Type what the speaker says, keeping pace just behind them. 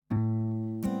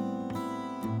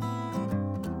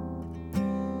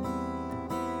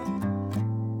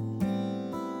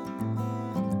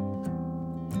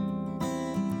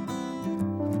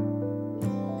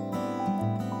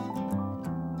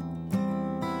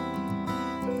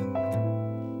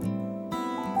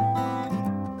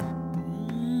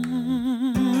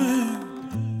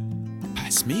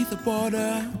me the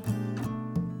water.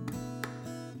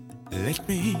 Let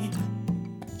me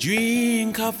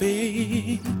drink of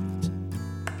it.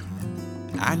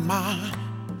 And my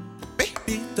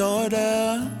baby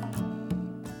daughter,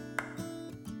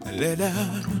 let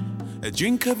her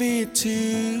drink of it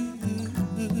too.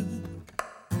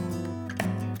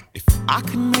 If I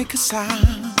can make a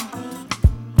sound,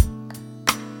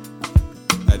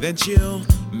 then she'll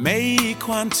make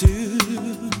one too.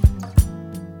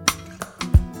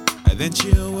 Then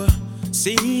she'll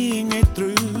sing it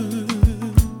through.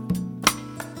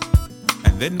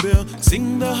 And then we'll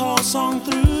sing the whole song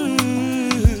through.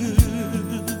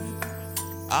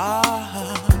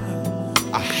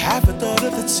 I have a daughter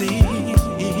that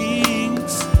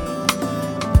sings.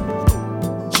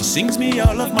 She sings me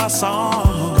all of my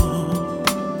songs.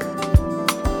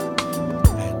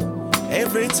 And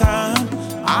every time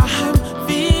I'm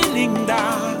feeling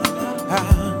down,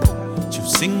 she'll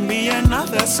sing me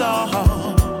another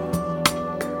song.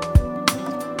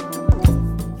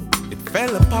 It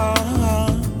fell apart,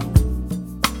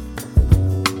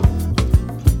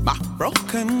 my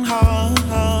broken heart.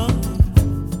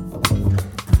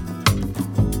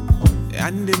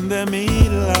 And in the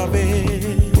middle of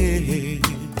it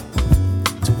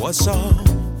was so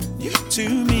new to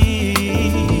me.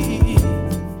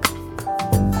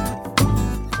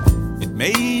 It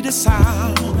made a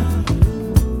sound.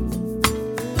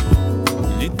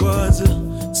 It was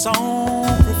so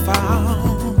profound.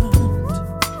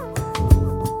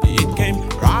 It came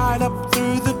right up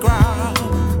through the ground.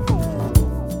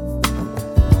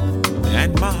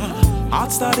 And my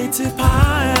heart started to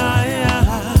pound.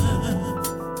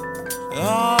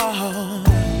 Oh,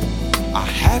 I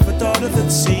have a daughter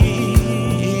that sings.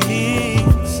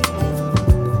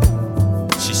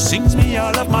 She sings me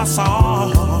all of my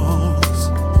songs.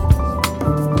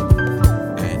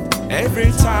 And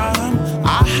every time I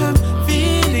am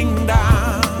feeling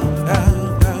down,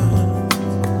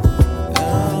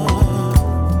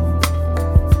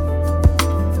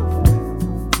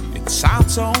 it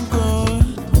sounds so good,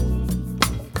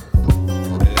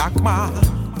 like my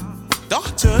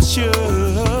daughter should.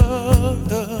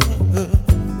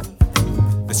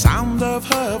 The sound of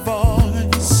her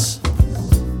voice,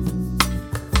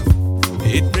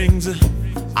 it brings her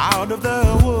out of the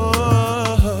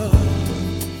world.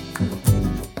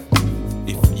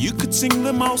 If you could sing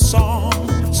the most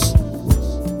songs,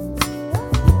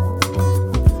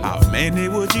 how many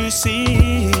would you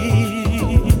sing?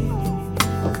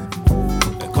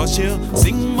 Because she'll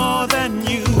sing more than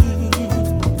you.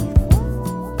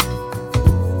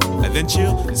 And then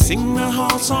she'll sing the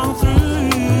whole song through.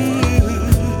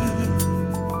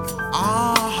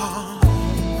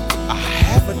 I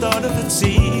have a daughter that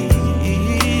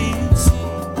sings.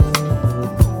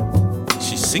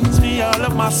 She sings me all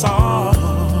of my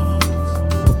songs.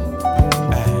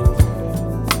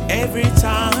 And every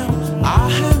time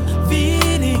I am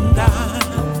feeling down,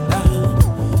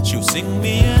 she'll sing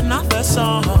me another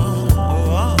song.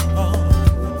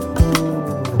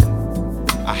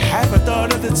 I have a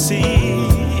daughter that sings.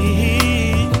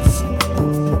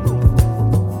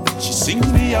 She sings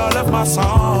me all of my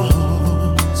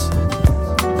songs.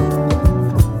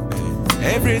 And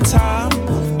every time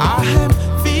I am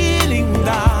feeling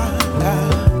down,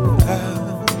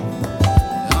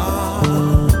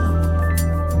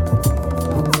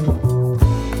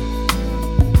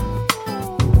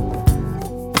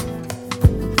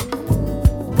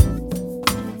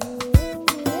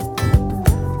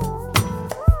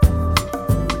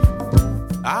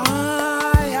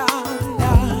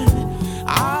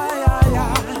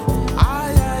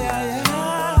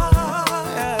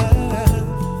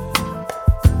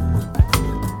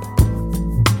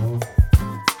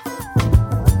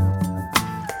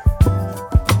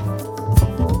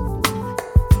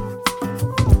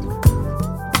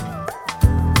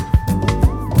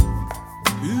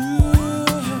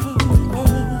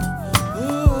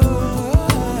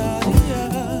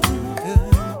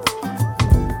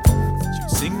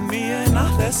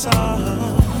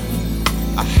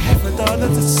 I have a daughter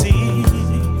that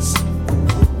sings.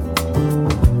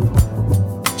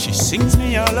 She sings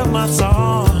me all of my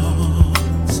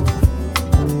songs.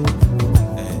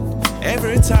 And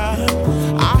every time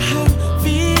I am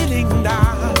feeling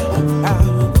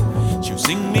down, she'll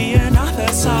sing me another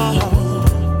song.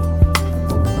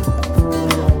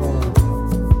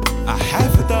 I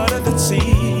have a daughter that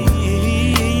sings.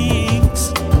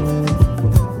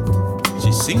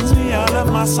 She sings me all of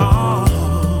my songs.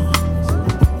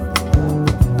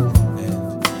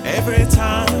 And every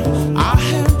time I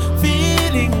am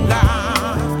feeling down,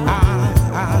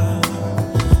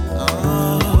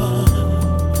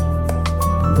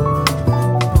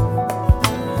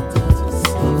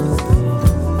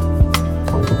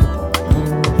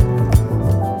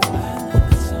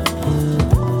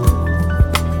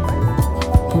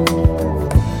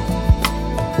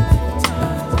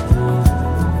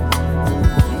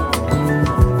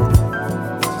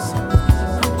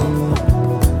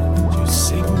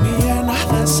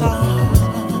 another song.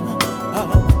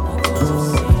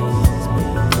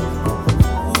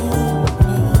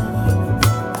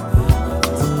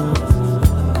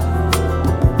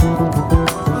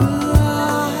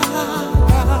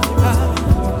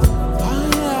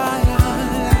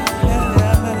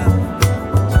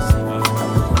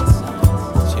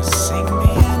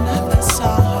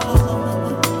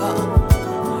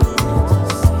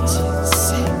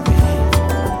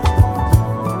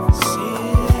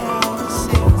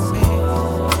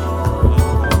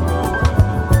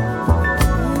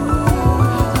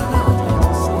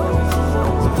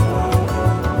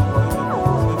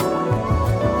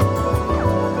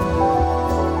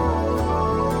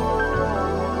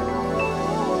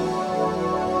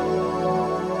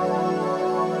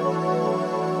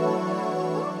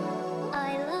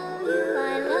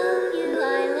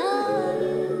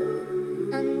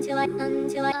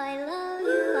 Until I love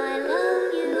you, I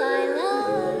love you, I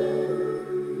love you.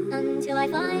 Until I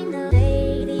find the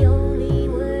day, the only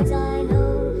words I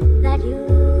know that you.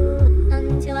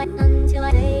 Until I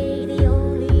say the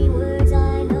only words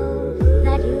I know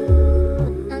that you.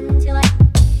 Until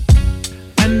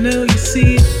I know you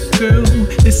see it, girl.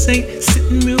 This ain't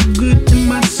sitting real good in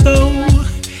my soul.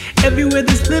 Everywhere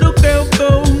this little girl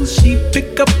goes, she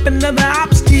pick up another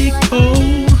obstacle.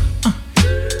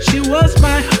 She was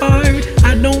my heart.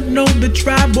 I don't know the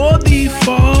tribe or the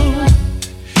fall,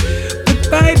 but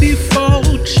by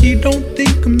default, she don't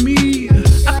think of me.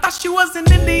 I thought she was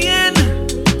an Indian.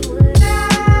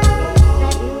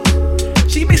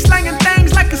 She be slanging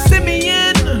things like a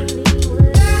simian.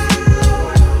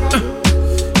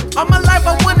 All my life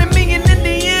I wanted me an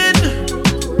Indian.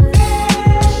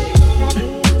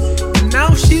 And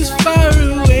now she's far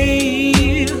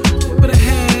away, but I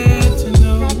had to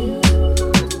know.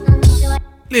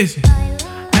 Listen,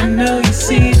 I know you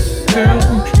see it, girl.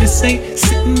 This ain't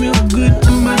sitting real good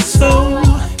in my soul.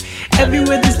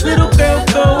 Everywhere this little girl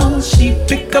goes, she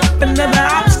pick up another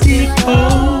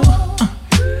obstacle.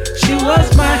 She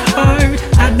was my heart.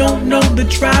 I don't know the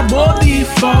tribe or the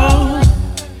fall,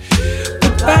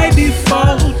 but by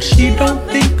default, she don't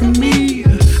think of me.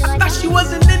 I thought she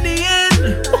was an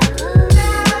Indian,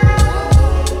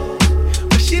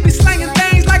 but she be slanging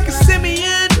things like a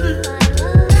simian.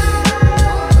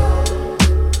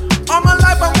 All my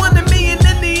life I wanted me an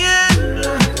Indian.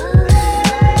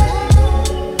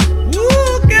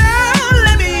 Ooh, girl,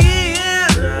 let me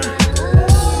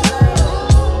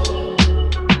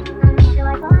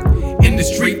in. In the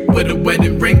street with a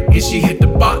wedding ring, and she hit the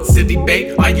bar, city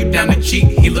babe, are you down to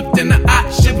cheat? He looked in the eye,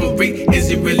 chivalry, is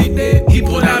he really dead? He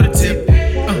pulled out a tip,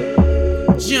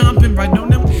 jumping right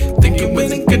on him, thinking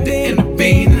was it good to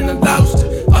intervene, and I lost her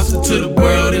to the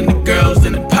world and the girls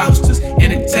and the posters.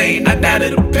 Entertain, I doubt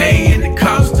it'll pay and it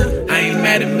cost her. I ain't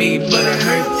mad at me, but it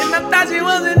hurt. And I thought she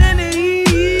wasn't in it.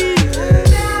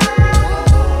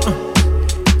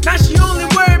 Now she only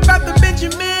worried about the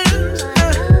Benjamins.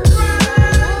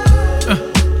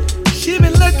 She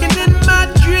been looking in my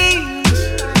dreams.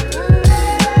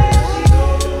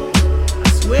 I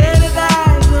swear that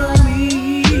eyes on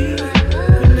me,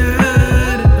 but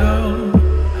not at all.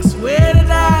 I swear that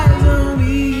eyes on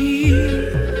me.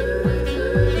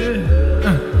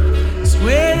 I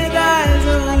swear that eyes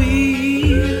on me.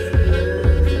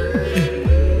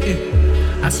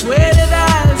 I swear that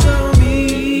eyes on me.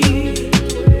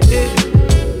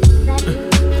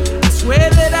 I swear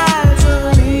that eyes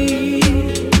on me.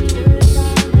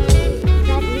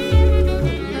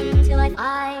 until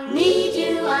I need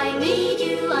you, I need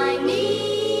you, I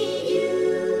need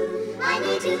you. I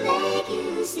need to make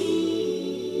you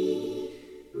see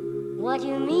what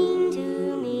you mean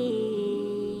to me.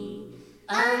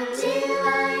 Until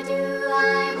I do,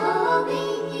 I'm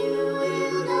hoping you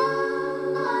will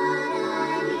know what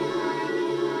I need.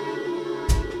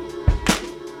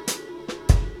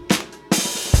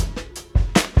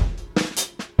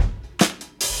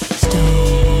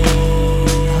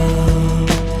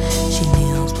 She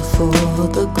kneels before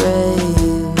the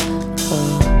grave, a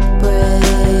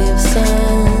brave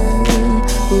son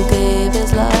who gave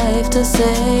his life to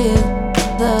save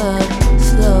the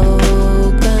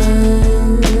slogan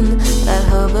that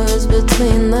hovers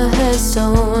between the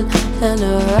headstone and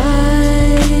her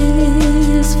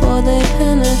eyes, for they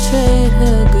penetrate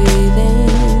her grieving.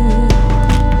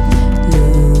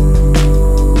 New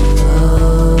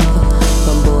love, a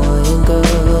boy and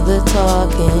girl, they're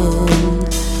talking.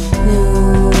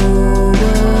 New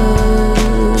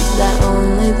words that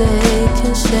only they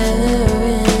can share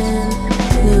in.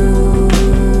 New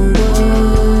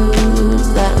words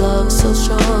that love so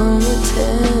strong it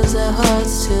tears their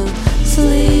hearts to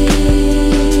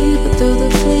sleep through the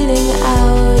fleeting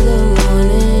hours of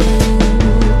morning.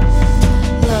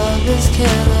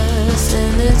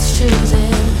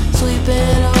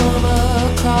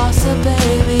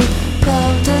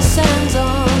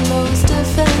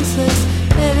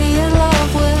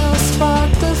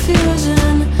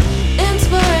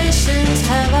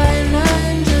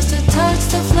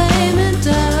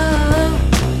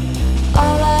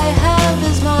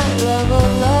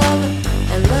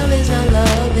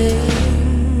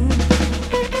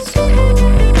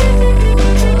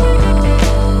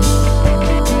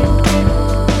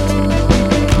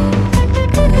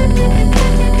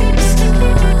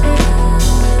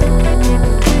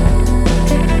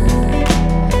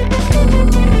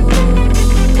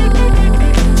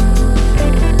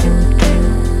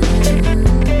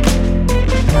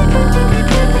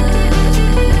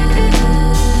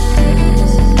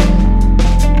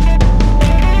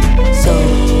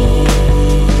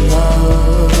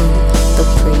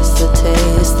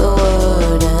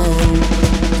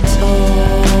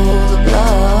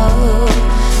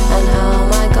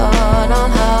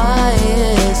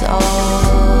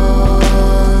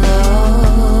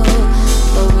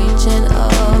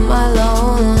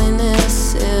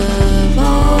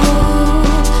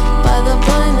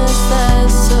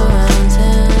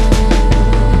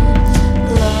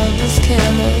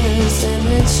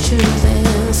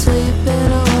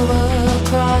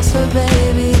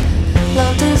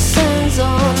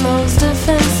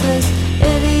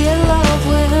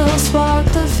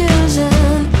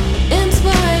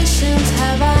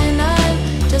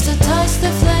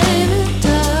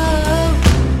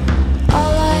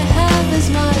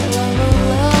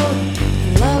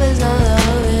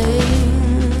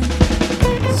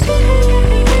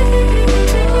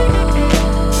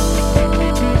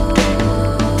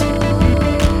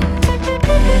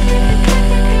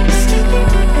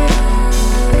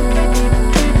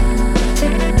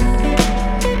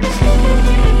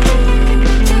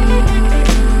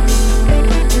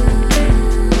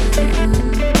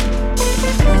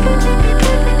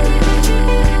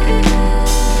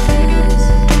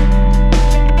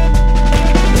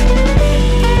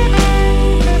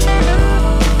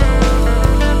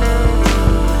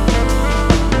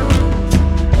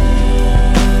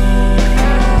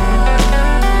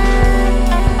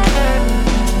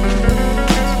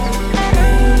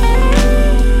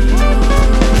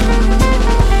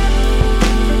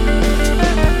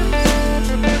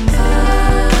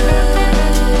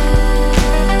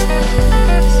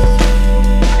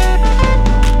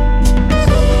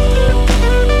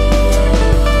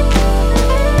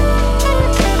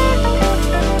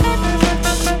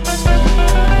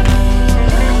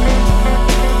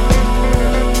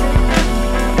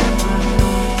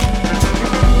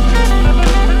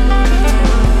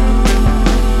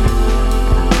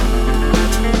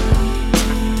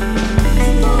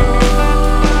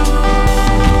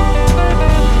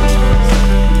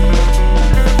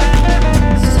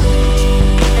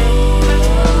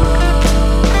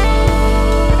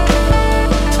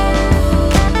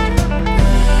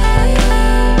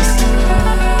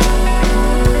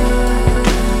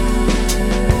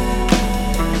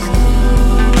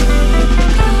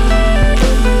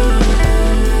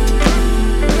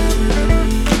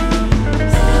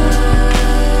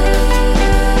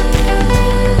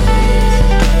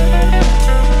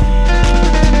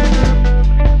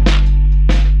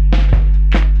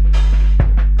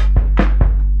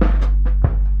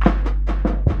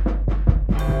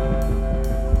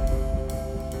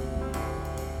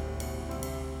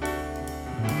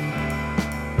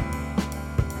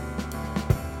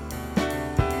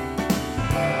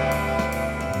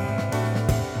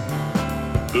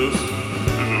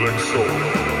 Elect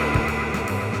Soul.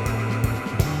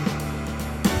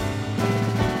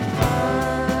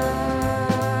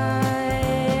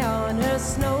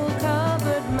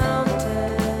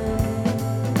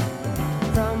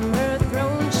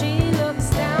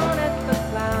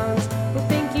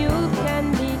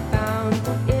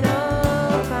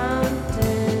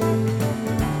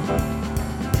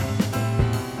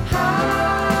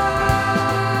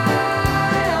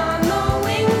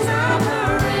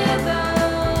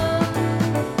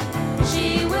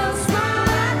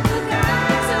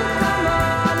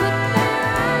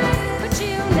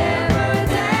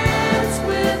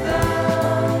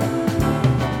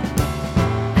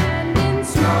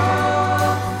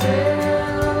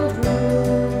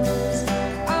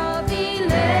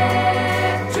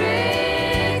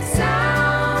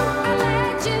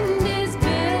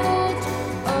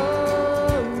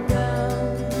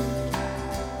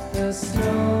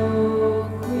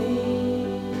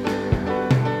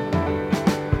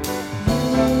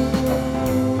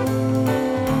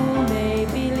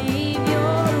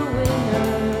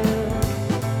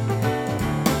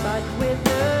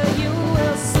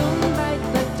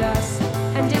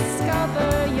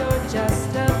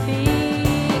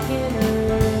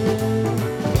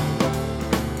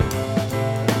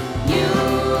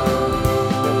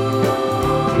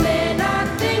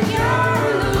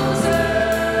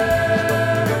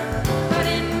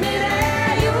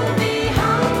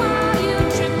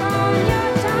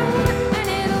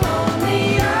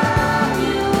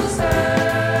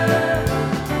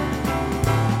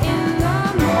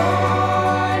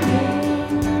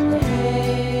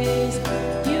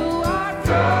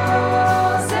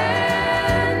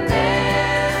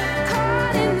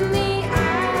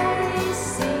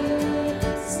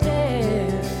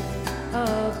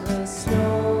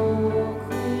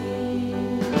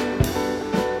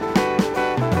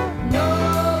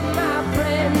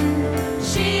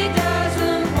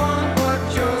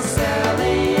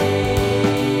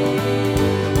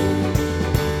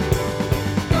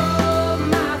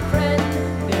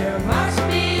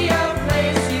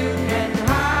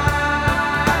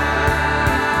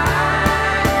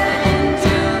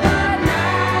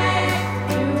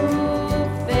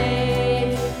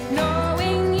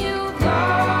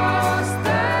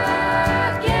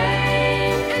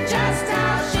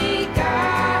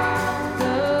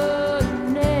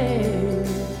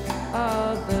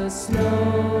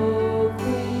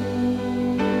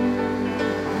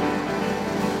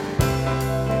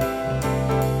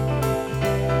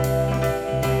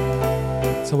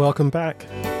 So welcome back.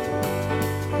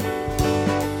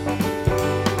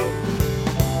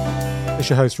 It's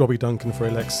your host Robbie Duncan for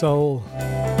Elect Soul.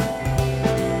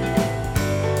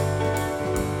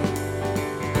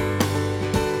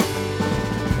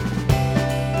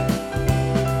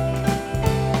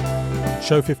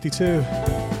 Show 52.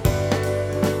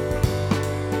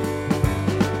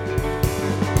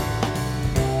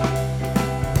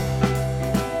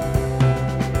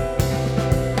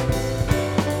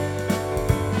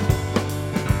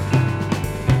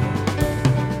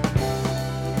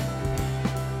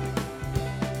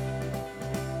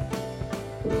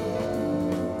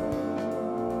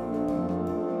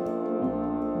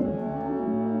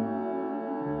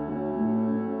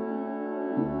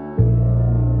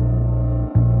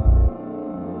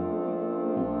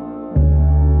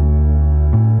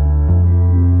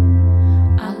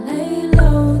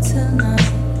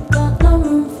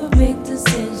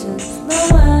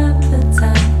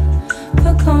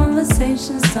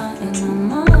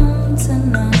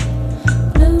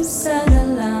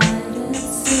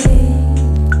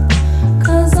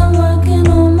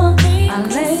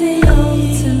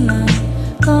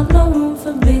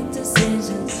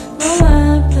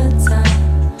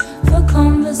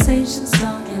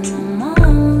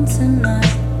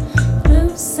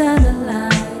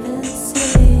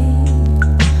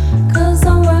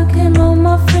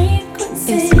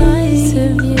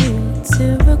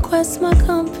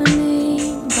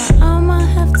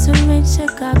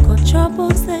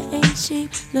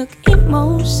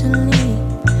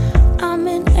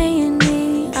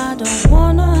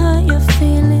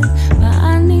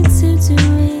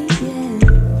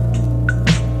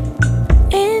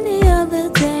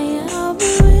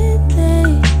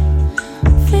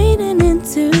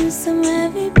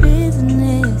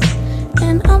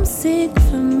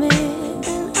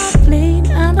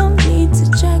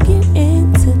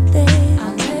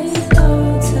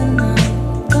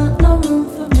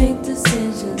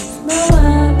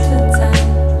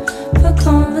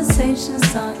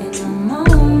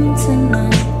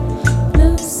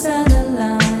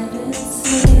 Satellite at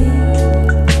sea.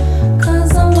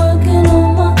 'Cause I'm working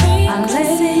on my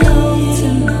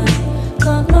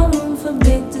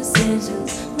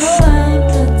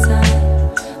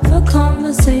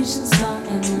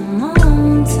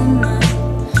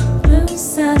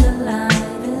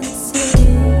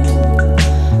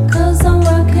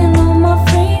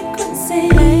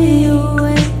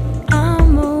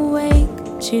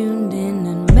tuned in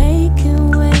and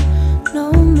making way.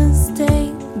 No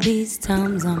mistake, these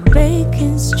times I'm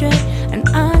breaking straight. And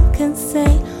I can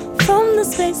say, from the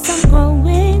space I'm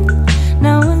growing,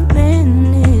 now and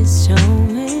then it's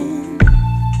showing.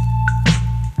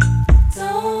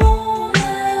 Don't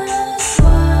ask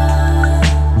why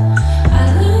I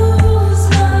lose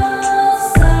my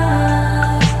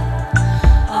sight.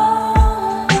 Oh,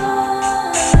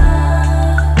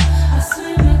 I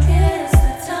swim against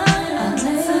the tide. I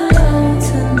lay low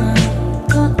tonight,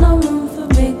 got no room for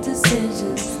big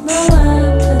decisions, no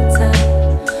appetite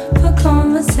for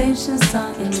conversations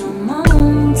starting on my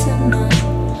own tonight.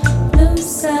 Blue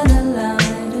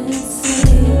satellite at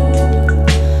sea,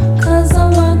 'cause I'm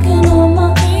working on my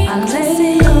I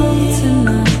lay low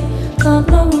tonight, got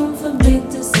no room for big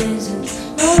decisions,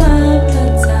 no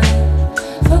appetite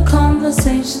for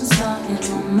conversations starting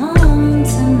on my own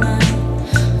tonight.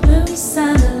 Blue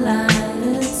satellite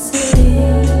at sea,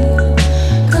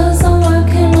 'cause I'm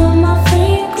working on my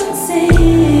frequency.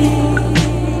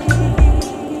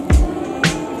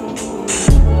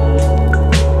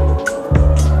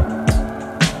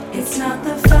 It's not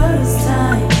the first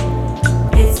time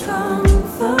it's come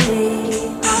for me.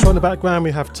 In the background,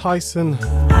 we have Tyson,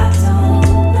 I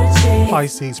don't achieve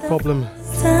Pisces Problem,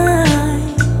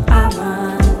 time. I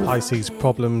run Pisces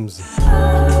Problems. up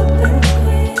and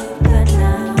quit, but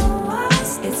now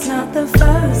it's not the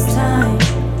first time.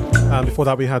 And before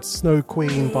that, we had Snow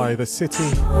Queen by The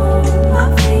City, On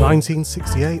my feet.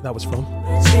 1968, that was from.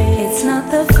 It's not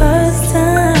the first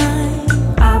time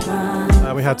I run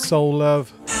And we had Soul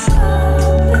Love, up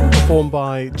and performed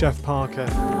by Jeff Parker,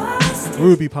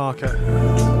 Ruby Parker,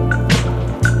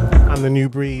 and The New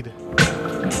Breed.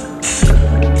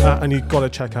 And you've got to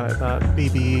check out that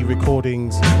BBE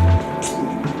Recordings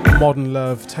Modern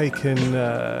Love, taken,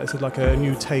 it's like a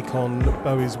new take on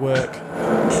Bowie's work.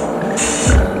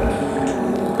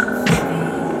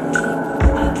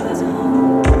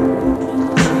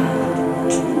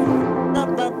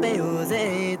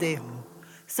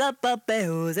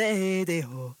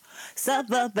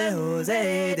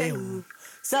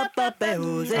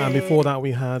 And before that,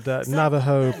 we had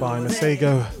Navajo by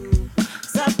Masego.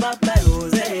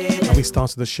 And we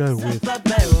started the show with,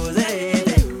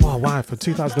 oh wow, for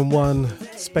 2001,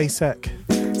 Spacek.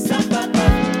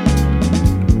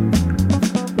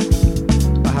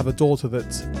 I have a daughter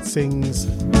that sings.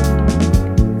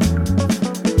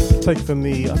 Taken from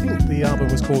I think the album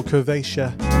was called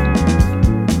Curvaceous.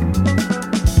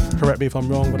 Correct me if I'm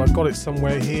wrong, but I've got it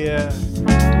somewhere here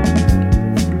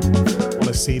on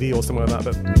a CD or something like that.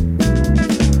 But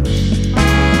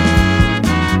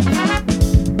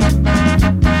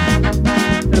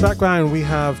in the background, we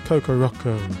have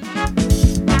Kokoroko.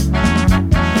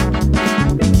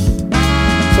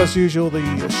 So as usual,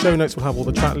 the show notes will have all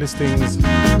the track listings.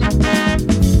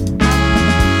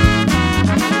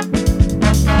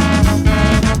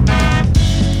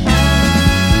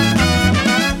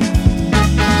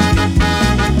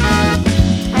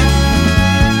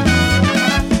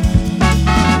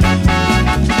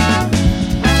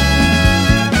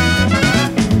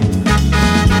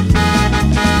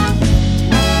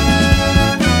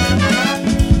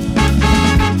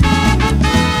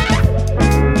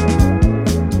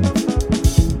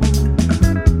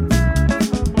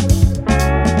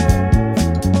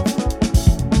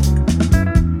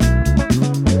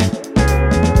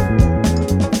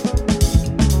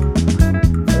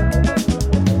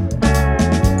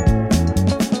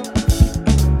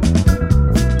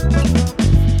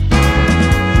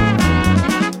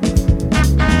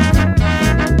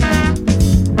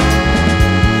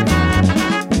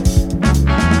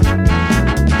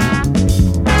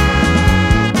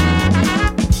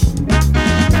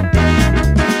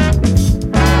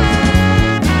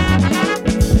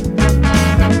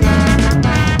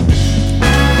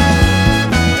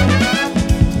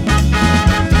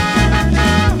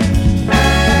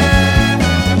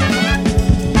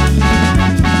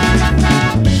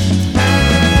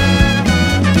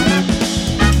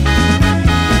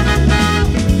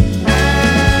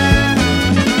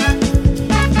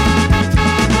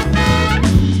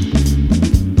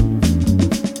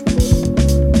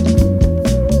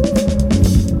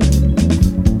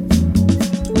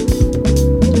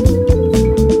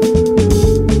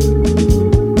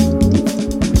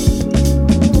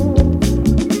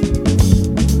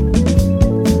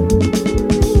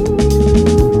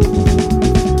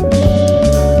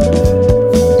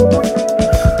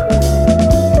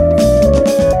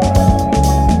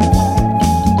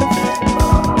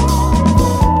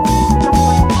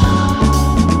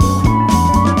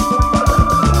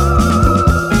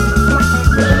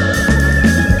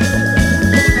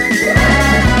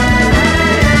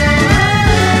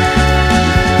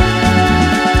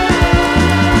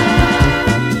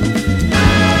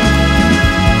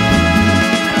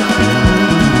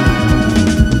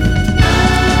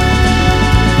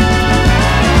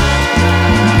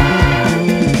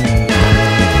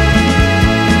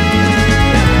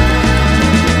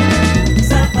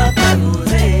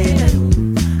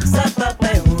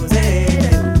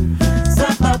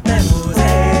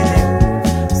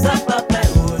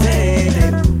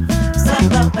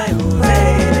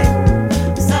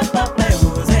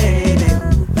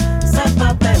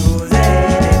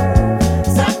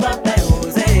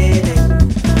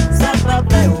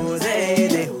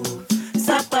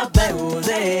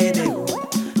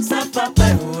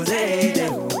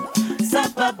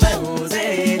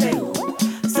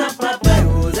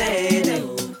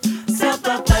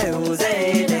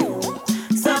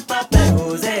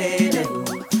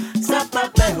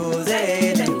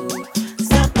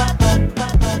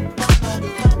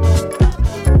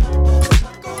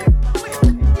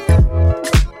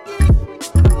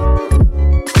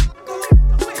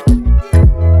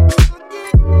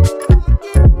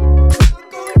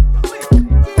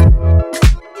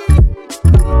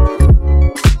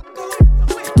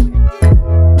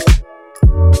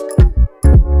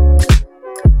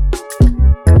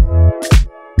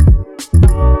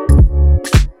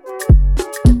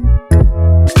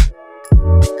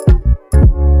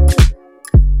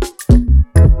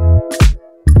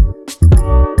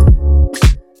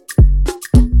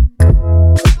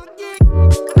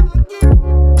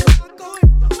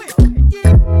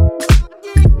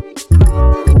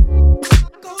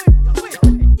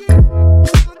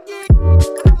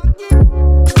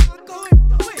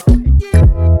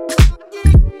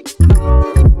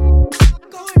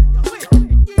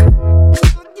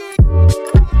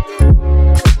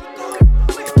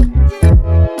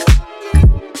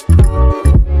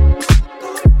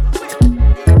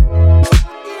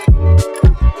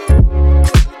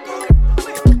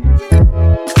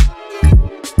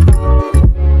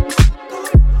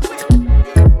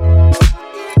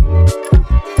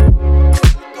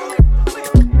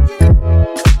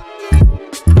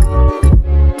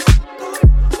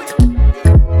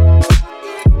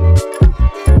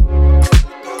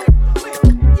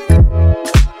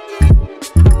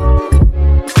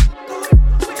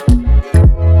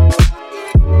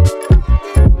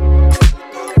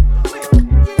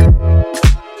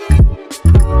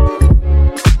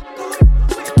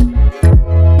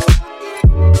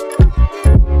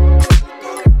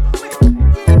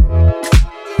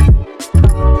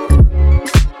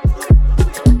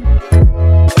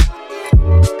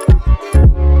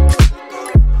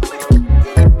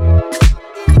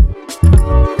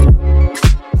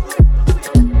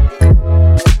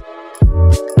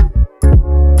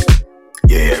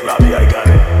 Robbie, I got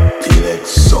it. Feel it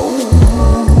so.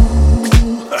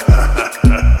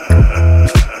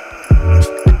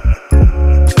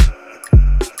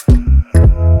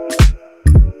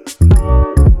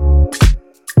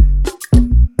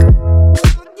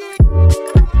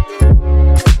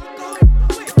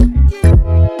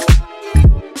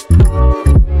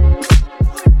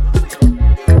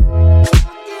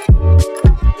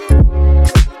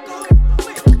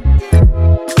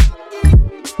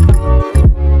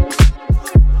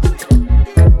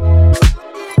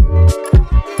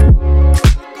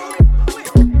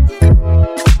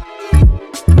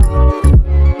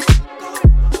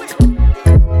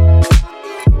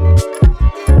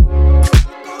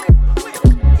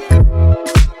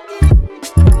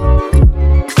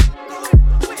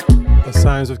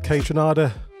 Of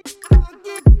Kaytranada,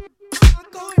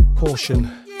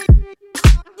 Caution.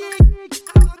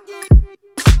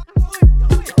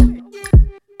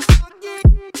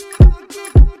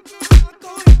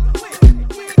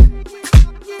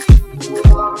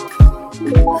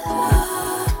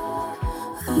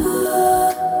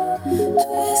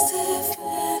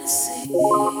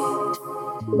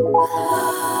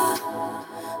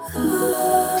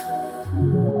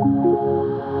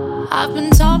 I've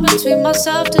been torn between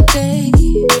myself today.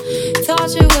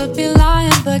 Thought you would be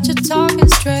lying, but you're talking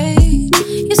straight.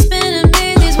 You're spinning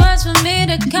me these words for me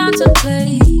to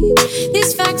contemplate.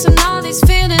 These facts and all these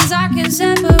feelings I can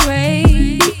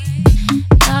separate.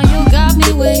 Now you got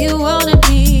me where you wanted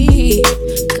me.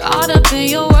 Caught up in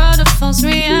your world of false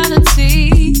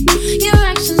reality. Your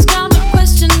actions got me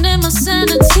questioning my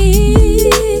sanity.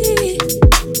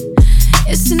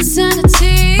 It's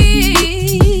insanity.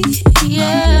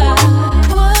 Yeah.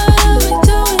 What are we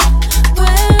doing?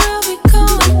 Where are we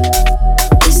going?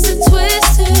 It's a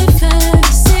twisted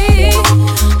fantasy.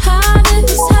 How did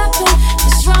this happen?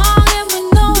 It's wrong and we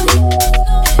know it.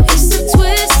 It's a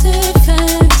twisted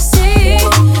fantasy.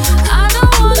 I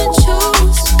don't wanna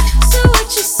choose. So what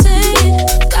you're saying?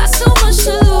 Got so much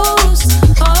to lose.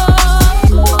 Oh,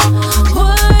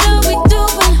 what are we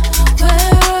doing?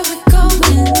 Where are we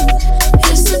going?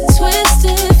 It's a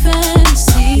twisted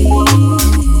fantasy.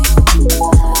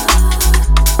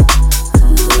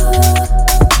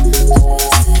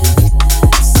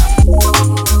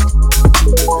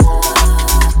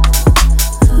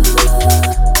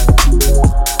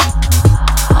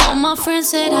 All my friends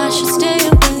said I should stay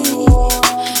away.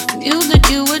 Knew that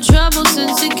you were trouble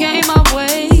since it came my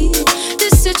way.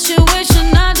 This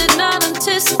situation I did not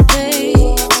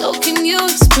anticipate. So can you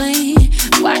explain?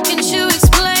 Why can't you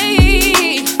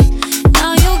explain?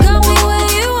 Now you got me where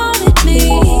you wanted me.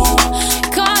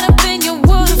 Caught up in your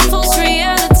world of false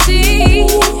reality.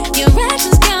 Your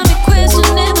actions got me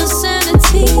questioning my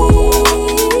sanity.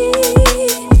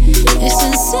 It's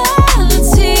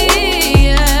insanity,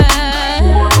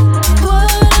 yeah. What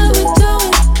are we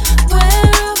doing? Where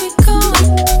are we going?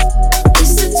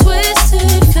 It's a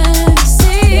twisted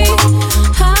fantasy.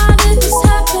 How did this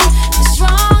happen? It's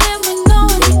wrong and we know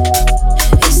it.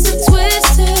 It's a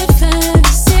twisted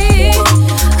fantasy.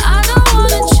 I don't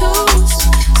wanna choose.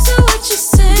 So what you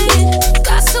saying?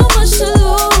 Got so much to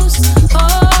lose. Oh,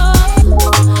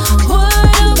 what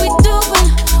are we doing?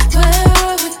 Where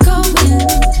are we going?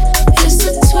 It's a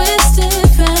twisted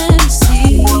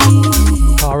fantasy.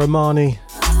 Paramani.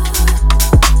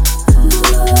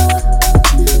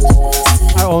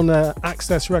 Out on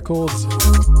Access Records.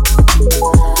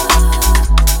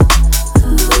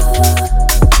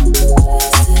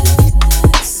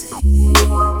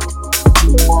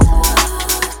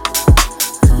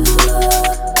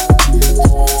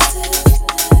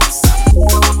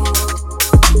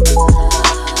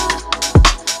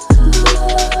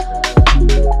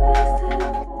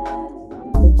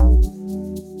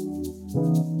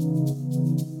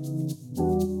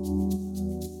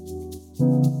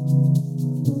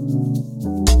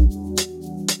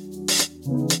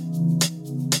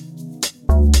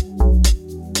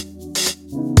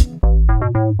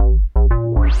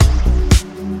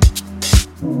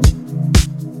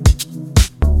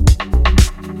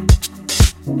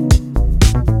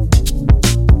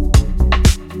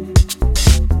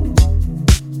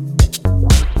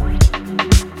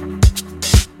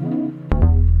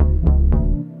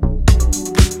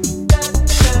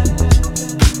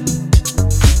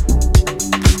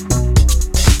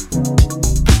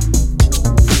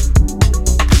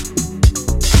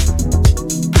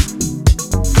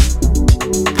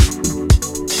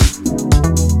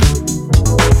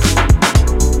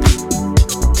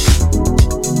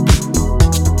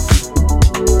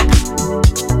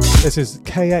 This is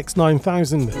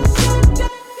KX9000.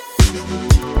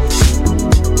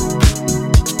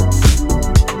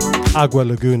 Agua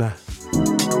Laguna.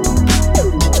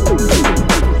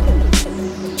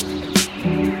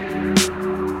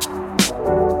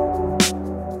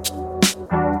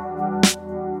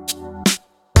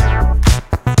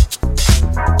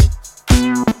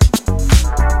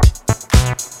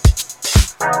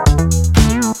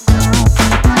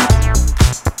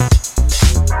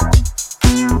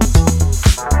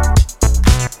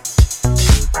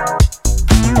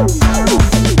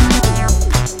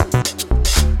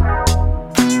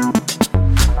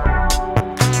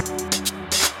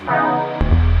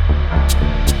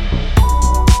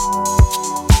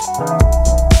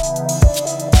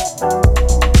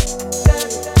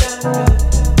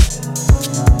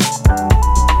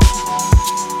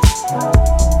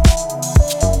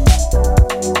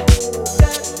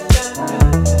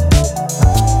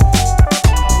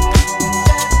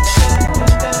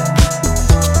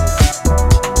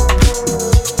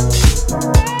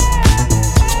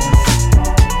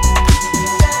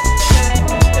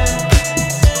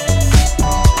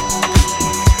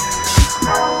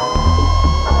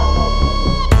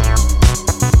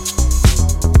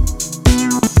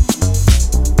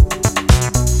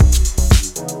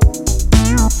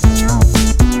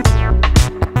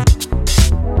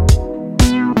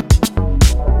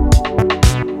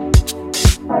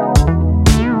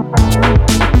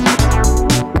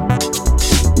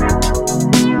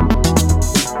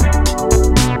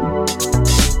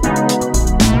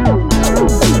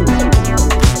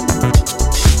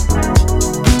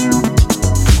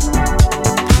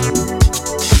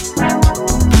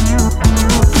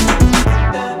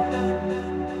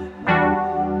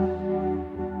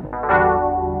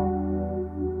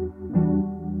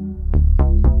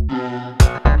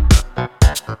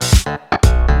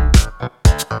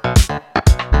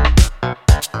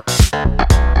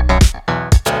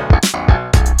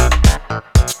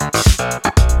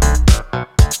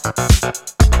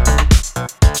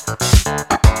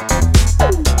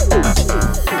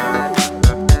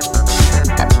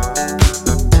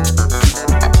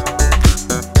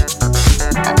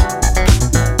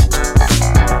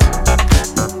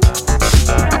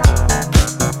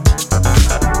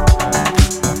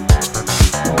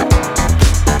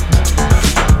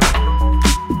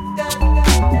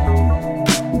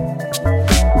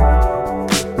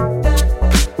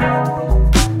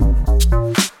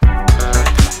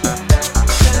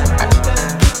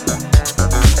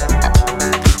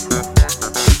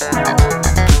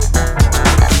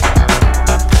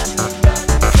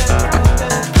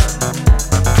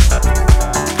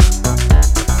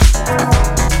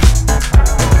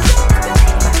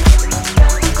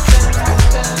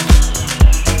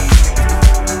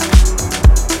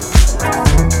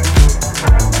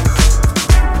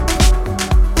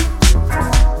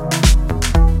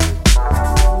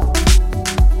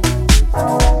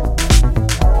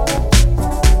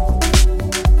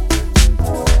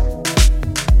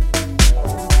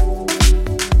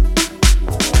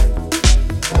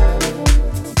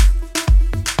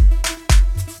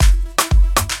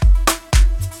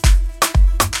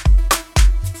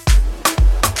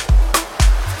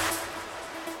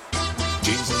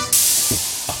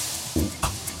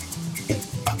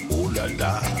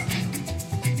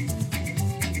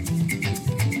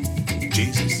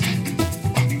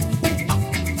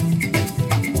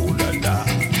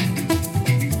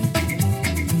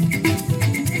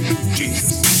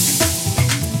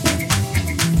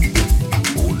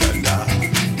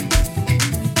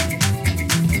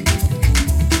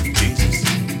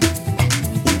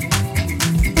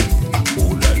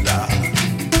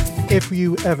 If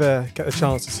you ever get a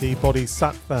chance to see Boddhi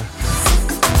Satva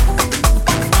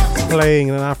playing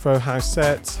in an Afro house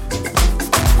set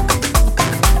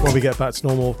when we get back to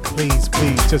normal, please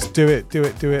just do it.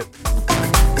 The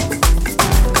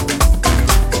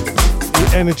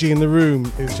energy in the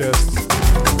room is just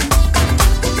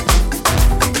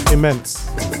immense.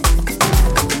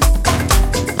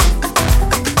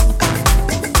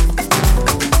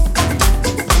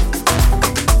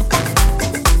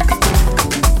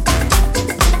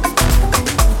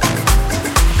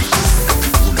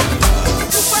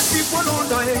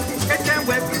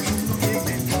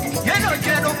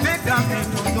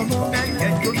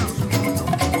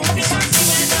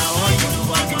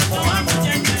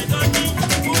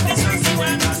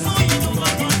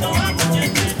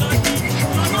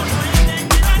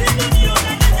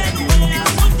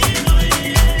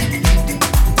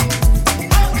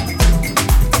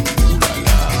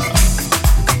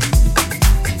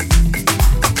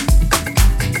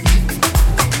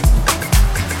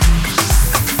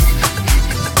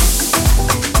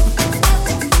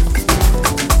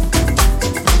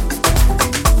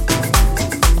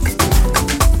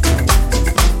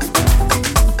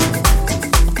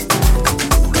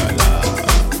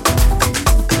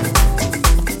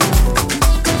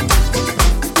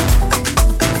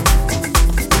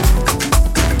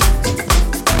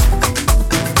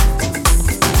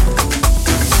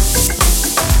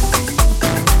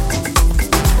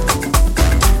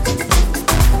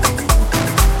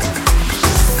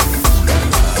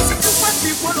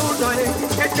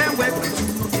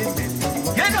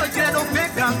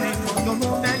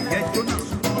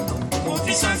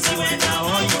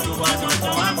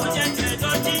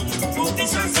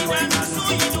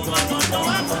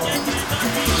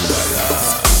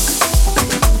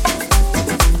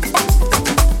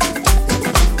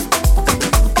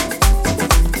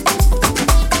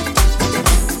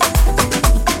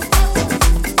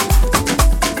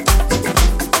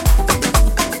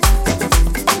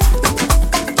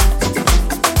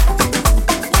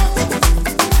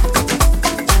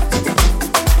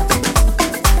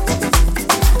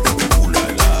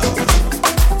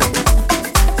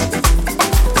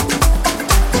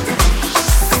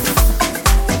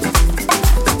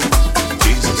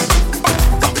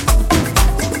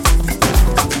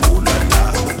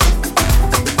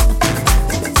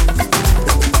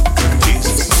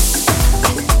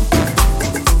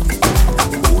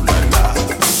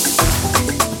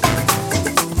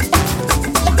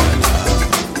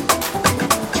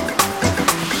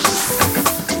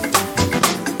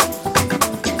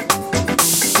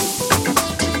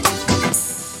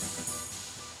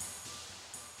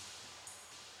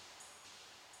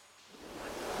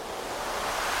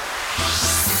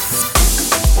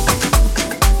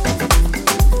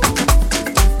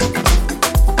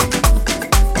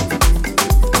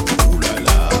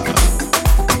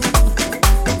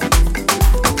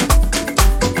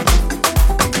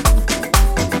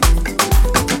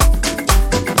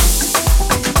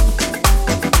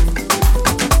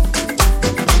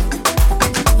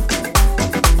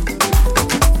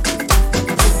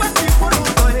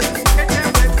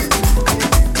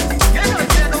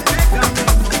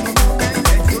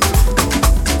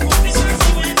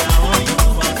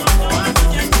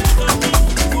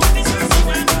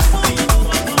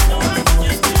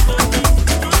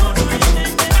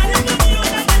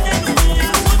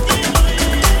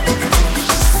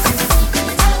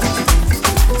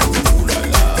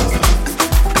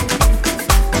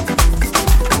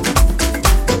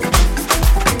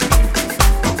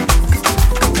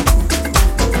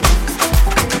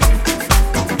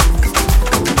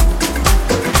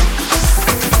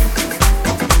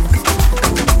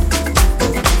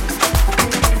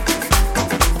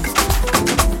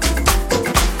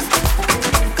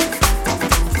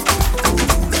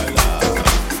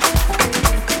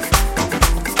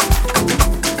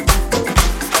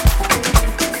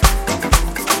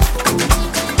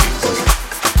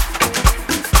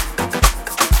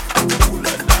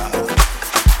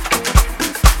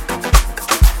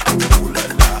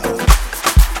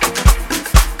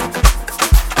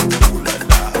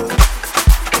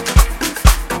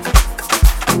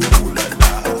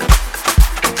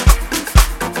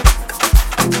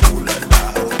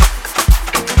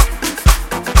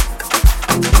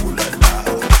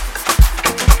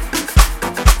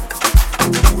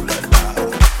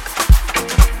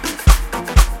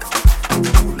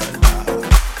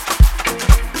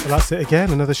 That's it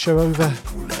again, another show over.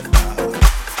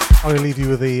 I'm going to leave you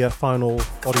with the final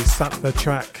Boddhi Satva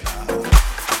track.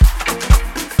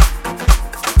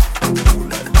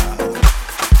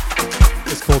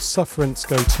 It's called Sufferance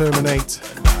Go Terminate.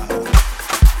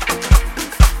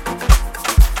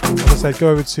 As I said, go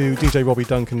over to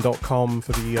djrobbyduncan.com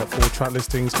for the full track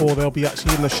listings, or they'll be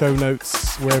actually in the show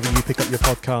notes wherever you pick up your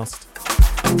podcast.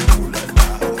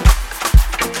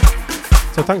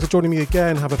 So thanks for joining me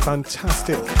again. Have a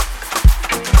fantastic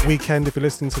weekend if you're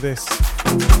listening to this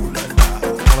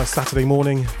on a Saturday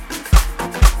morning.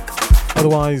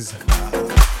 Otherwise,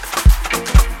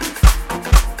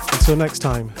 until next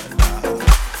time,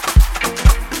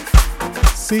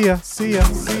 see ya, see ya,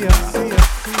 see ya, see ya.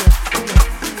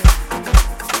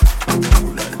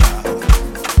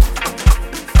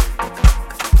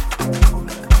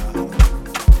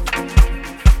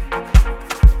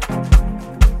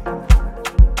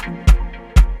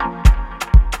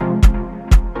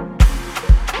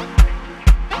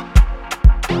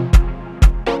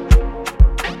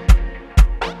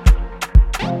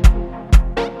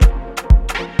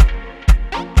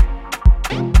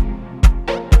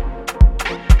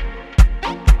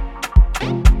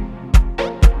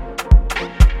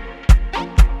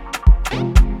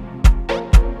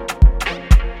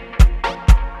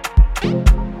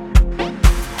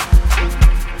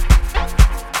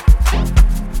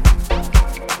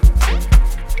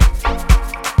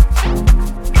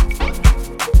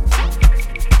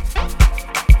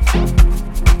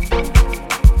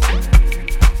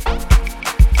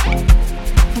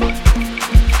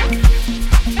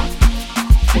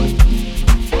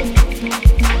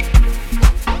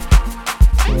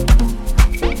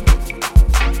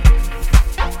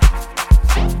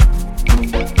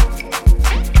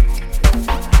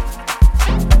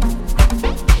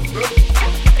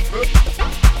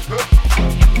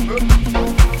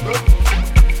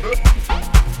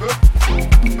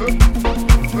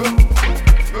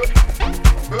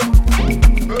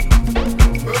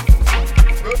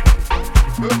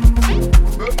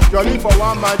 Jolly for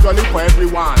one man, jolly for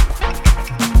everyone.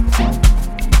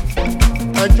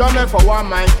 Enjoyment for one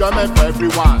man, enjoyment for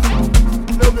everyone.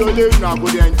 No be only now go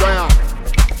dey enjoy am.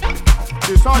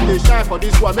 The sun dey shine for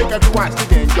this one, make everyone still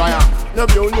dey enjoy am. No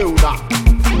be only una.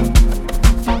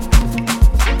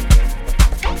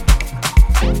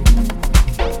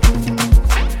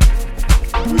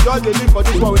 We just dey live for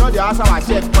this one, we no dey answer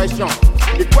ourselves question.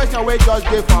 The question wey just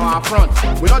dey for our front,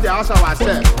 we no dey answer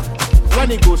ourselves. When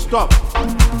it go stop,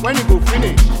 when it go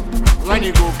finish, when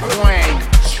it go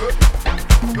quench.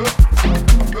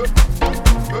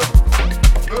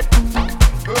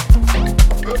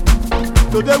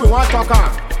 Today we want talk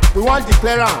am, we want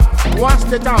declare am, we want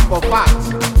state am for fact.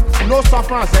 No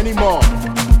sufferance anymore.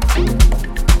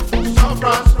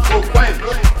 Sufferance go quench.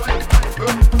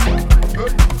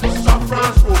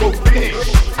 Sufferance go finish.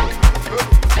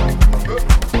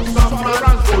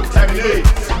 Sufferance go terminate.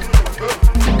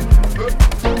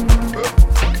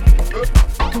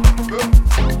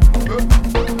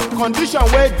 Condition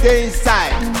wey dey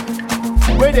inside,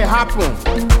 wey dey happen,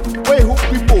 wey hook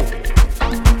people.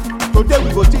 Today we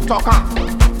go still talk am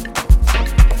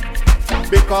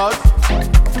because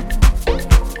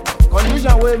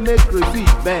condition wey make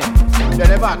crayfish bend, they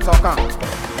never talk am.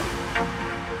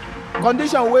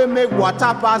 Condition wey make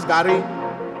water pass garri,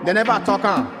 they never talk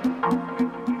am.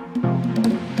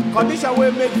 Condition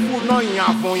wey make food no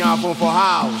yafun for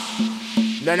house,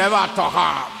 they never talk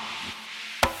am.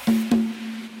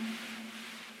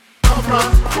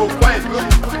 Sufferance go quench.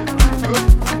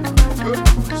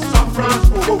 Sufferance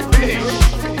go finish.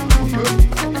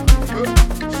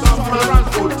 Sufferance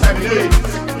go terminate.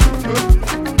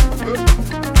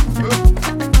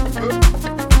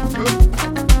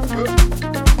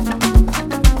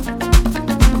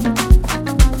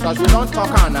 As we don't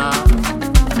talk am now,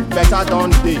 better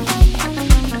don't dey.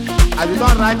 As we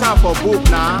don't write am for book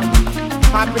now,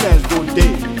 happiness go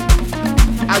dey.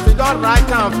 As we don't write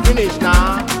am finish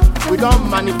now, we don't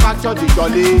manufacture the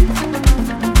jolly.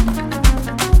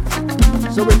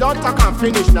 So we don't talk and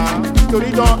finish now.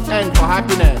 Story don't end for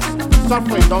happiness.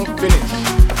 Suffering don't finish.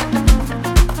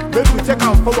 Make we take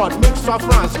and forward, make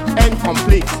sufferance end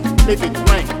complete. Make it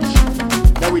quench.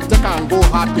 Then we take and go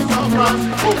happy.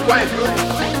 Sufferance go quench.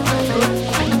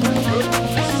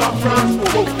 Sufferance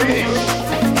go finish.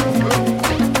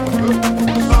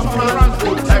 Sufferance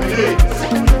go terminate.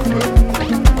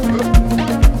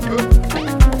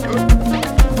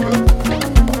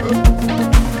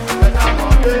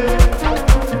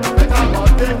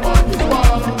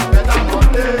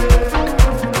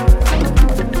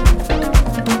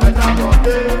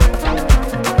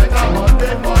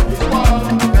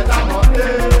 Better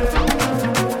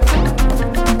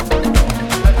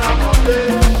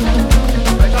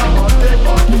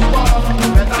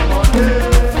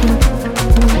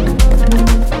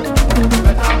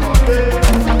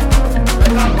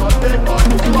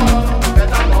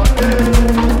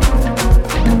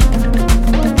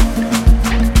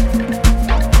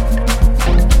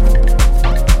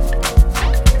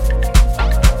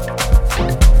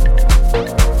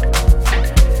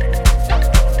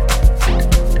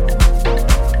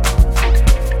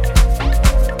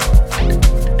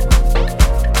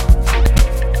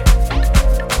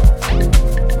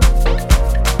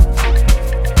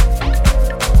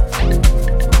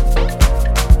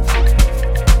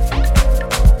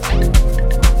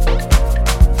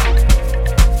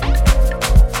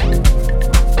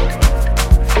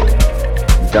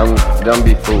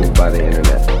by the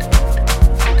internet.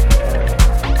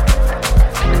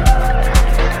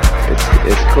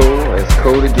 It's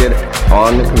cool to get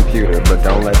on the computer, but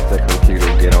don't let the computer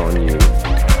get on you.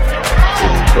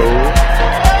 It's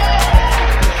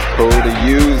cool to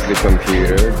use the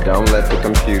computer, don't let the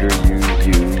computer use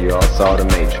you. You all saw The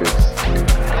Matrix.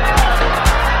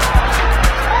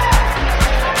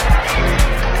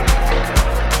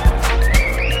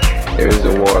 There is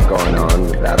a war going on,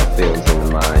 the battlefields in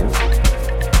the mind.